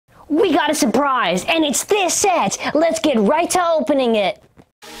we got a surprise, and it's this set! Let's get right to opening it!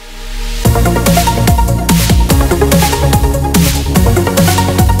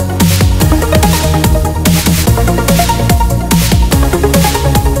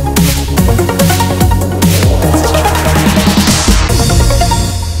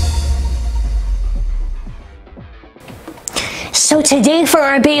 So today for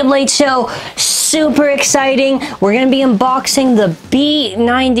our Beyblade show, super exciting, we're going to be unboxing the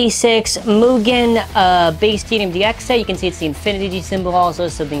B-96 Mugen Beystadium DX set. You can see it's the Infinity symbol also,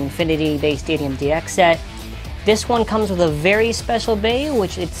 so the Infinity Beystadium DX set. This one comes with a very special bay,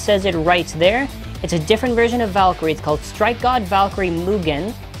 which it says it right there. It's a different version of Valkyrie. It's called Strike God Valkyrie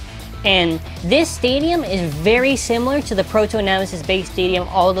Mugen. And this stadium is very similar to the Proto Nemesis Beystadium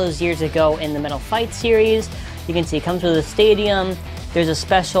all those years ago in the Metal Fight series. You can see it comes with a stadium. There's a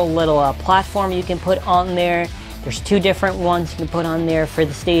special little platform you can put on there. There's two different ones you can put on there for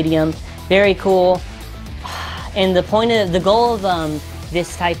the stadium. Very cool. And the goal of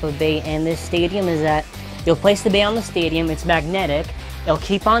this type of bay and this stadium is that you'll place the bay on the stadium. It's magnetic. It'll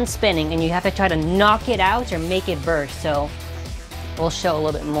keep on spinning, and you have to try to knock it out or make it burst. So we'll show a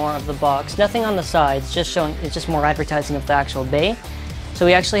little bit more of the box. Nothing on the sides, just showing. It's just more advertising of the actual bay. So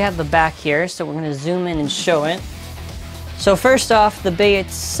we actually have the back here, so we're going to zoom in and show it. So first off, the bay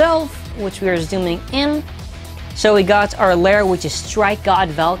itself, which we are zooming in. So we got our lair, which is Strike God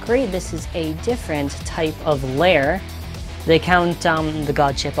Valkyrie. This is a different type of lair. They count the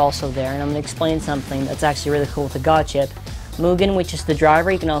God chip also there, and I'm going to explain something that's actually really cool with the God chip. Mugen, which is the driver,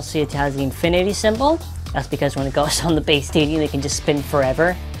 you can also see it has the Infinity symbol. That's because when it goes on the Beystadium, it can just spin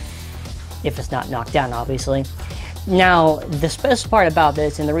forever. If it's not knocked down, obviously. Now, the special part about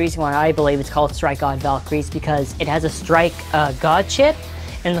this, and the reason why I believe it's called Strike God Valkyrie, is because it has a Strike God chip.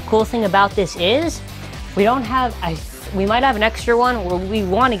 And the cool thing about this is, we might have an extra one, or we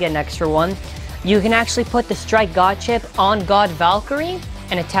want to get an extra one. You can actually put the Strike God chip on God Valkyrie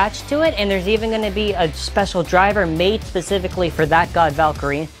and attach to it, and there's even going to be a special driver made specifically for that God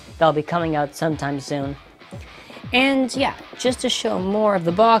Valkyrie that'll be coming out sometime soon. And yeah, just to show more of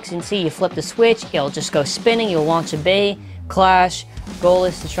the box, you can see you flip the switch, it'll just go spinning, you'll launch a bay, clash, goal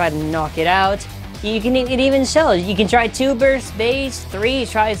is to try to knock it out. It even shows, you can try 2 burst bays, 3,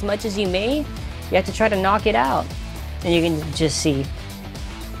 try as much as you may, you have to try to knock it out. And you can just see,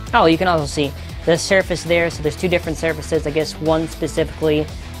 oh, you can also see the surface there, so there's 2 different surfaces, I guess one specifically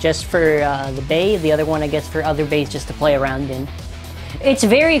just for the bay, the other one I guess for other bays just to play around in. It's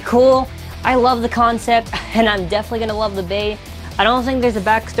very cool. I love the concept, and I'm definitely going to love the bay. I don't think there's a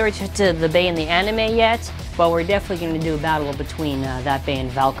backstory to the bay in the anime yet, but we're definitely going to do a battle between that bay and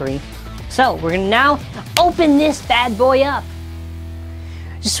Valkyrie. So, we're going to now open this bad boy up.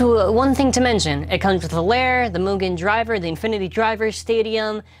 Just one thing to mention, it comes with the lair, the Mugen driver, the Infinity driver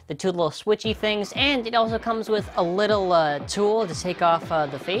stadium, the 2 little switchy things, and it also comes with a little tool to take off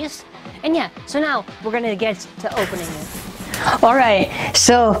the face. And yeah, so now we're going to get to opening it. Alright,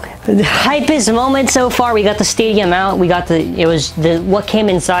 so the hypest moment so far, we got the stadium out, what came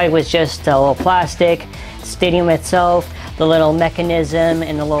inside was just a little plastic, the stadium itself, the little mechanism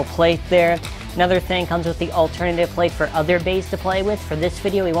and the little plate there. Another thing comes with the alternative plate for other bays to play with. For this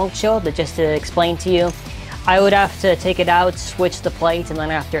video we won't show, but just to explain to you, I would have to take it out, switch the plate, and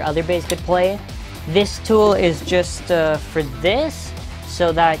then after other bays could play. This tool is just for this,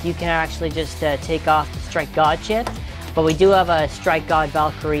 so that you can actually just take off the Strike God chip. But we do have a Strike God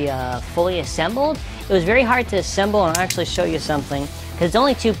Valkyrie fully assembled. It was very hard to assemble, and I'll actually show you something, because it's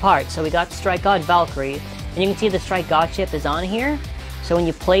only 2 parts. So we got the Strike God Valkyrie, and you can see the Strike God chip is on here. So when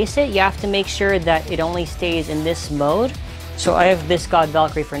you place it, you have to make sure that it only stays in this mode. So I have this God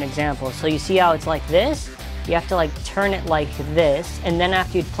Valkyrie for an example. So you see how it's like this? You have to like turn it like this, and then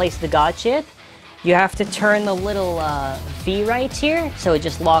after you place the God chip, you have to turn the little V right here, so it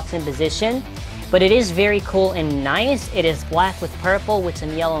just locks in position. But it is very cool and nice. It is black with purple with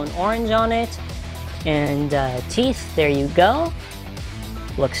some yellow and orange on it. And teeth, there you go.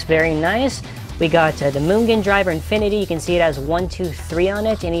 Looks very nice. We got the Mugen driver Infinity. You can see it has 1, 2, 3 on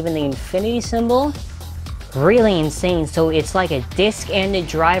it, and even the Infinity symbol. Really insane. So it's like a disc and a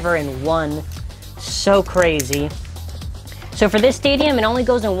driver in one. So crazy. So for this stadium, it only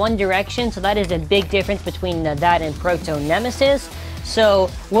goes in one direction, so that is a big difference between that and Proto Nemesis. So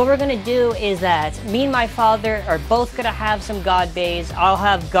what we're going to do is that me and my father are both going to have some God bays. I'll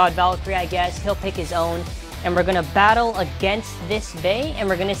have God Valkyrie, I guess. He'll pick his own. And we're going to battle against this bay, and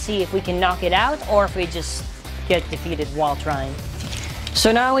we're going to see if we can knock it out or if we just get defeated while trying.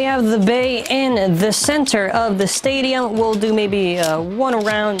 So now we have the bay in the center of the stadium. We'll do maybe 1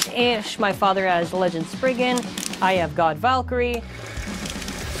 round-ish. My father has Legend Spriggan. I have God Valkyrie.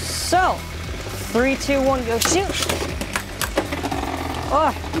 So, 3, 2, 1, go shoot.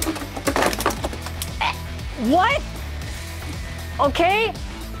 Oh. What? Okay.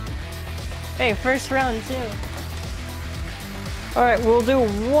 Hey, first round too. All right, we'll do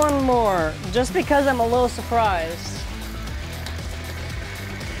one more, just because I'm a little surprised.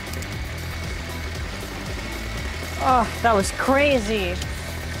 Oh, that was crazy.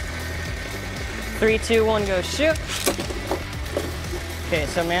 3, 2, 1, go shoot. Okay,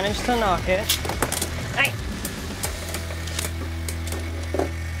 so managed to knock it. Hey.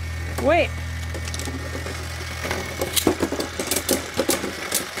 Wait.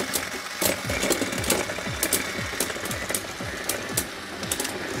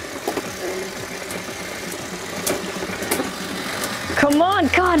 Come on,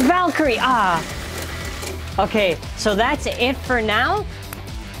 God, Valkyrie. Ah. Okay, so that's it for now.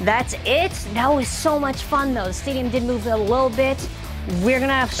 That's it. That was so much fun, though. The stadium did move a little bit. We're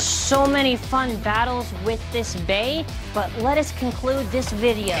gonna have so many fun battles with this bay, but let us conclude this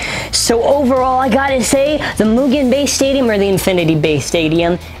video. So overall, I gotta say, the Mugen Beystadium, or the Infinity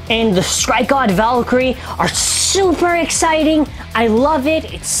Beystadium, and the Strike God Valkyrie are super exciting. I love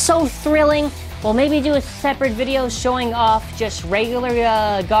it. It's so thrilling. We'll maybe do a separate video showing off just regular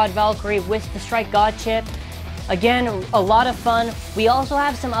God Valkyrie with the Strike God chip. Again, a lot of fun. We also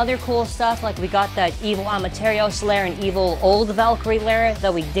have some other cool stuff, like we got that evil Amaterios lair and evil old Valkyrie lair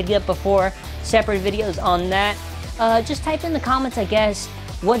that we did get before. Separate videos on that. Just type in the comments, I guess,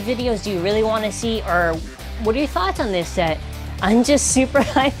 what videos do you really want to see, or what are your thoughts on this set? I'm just super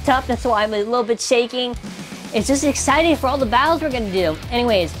hyped up, that's why I'm a little bit shaking. It's just exciting for all the battles we're gonna do.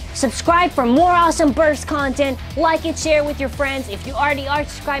 Anyways, subscribe for more awesome burst content. Like and share with your friends. If you already are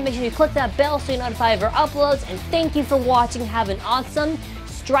subscribed, make sure you click that bell so you're notified of our uploads. And thank you for watching. Have an awesome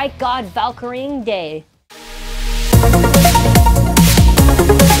Strike God Valkyrie day.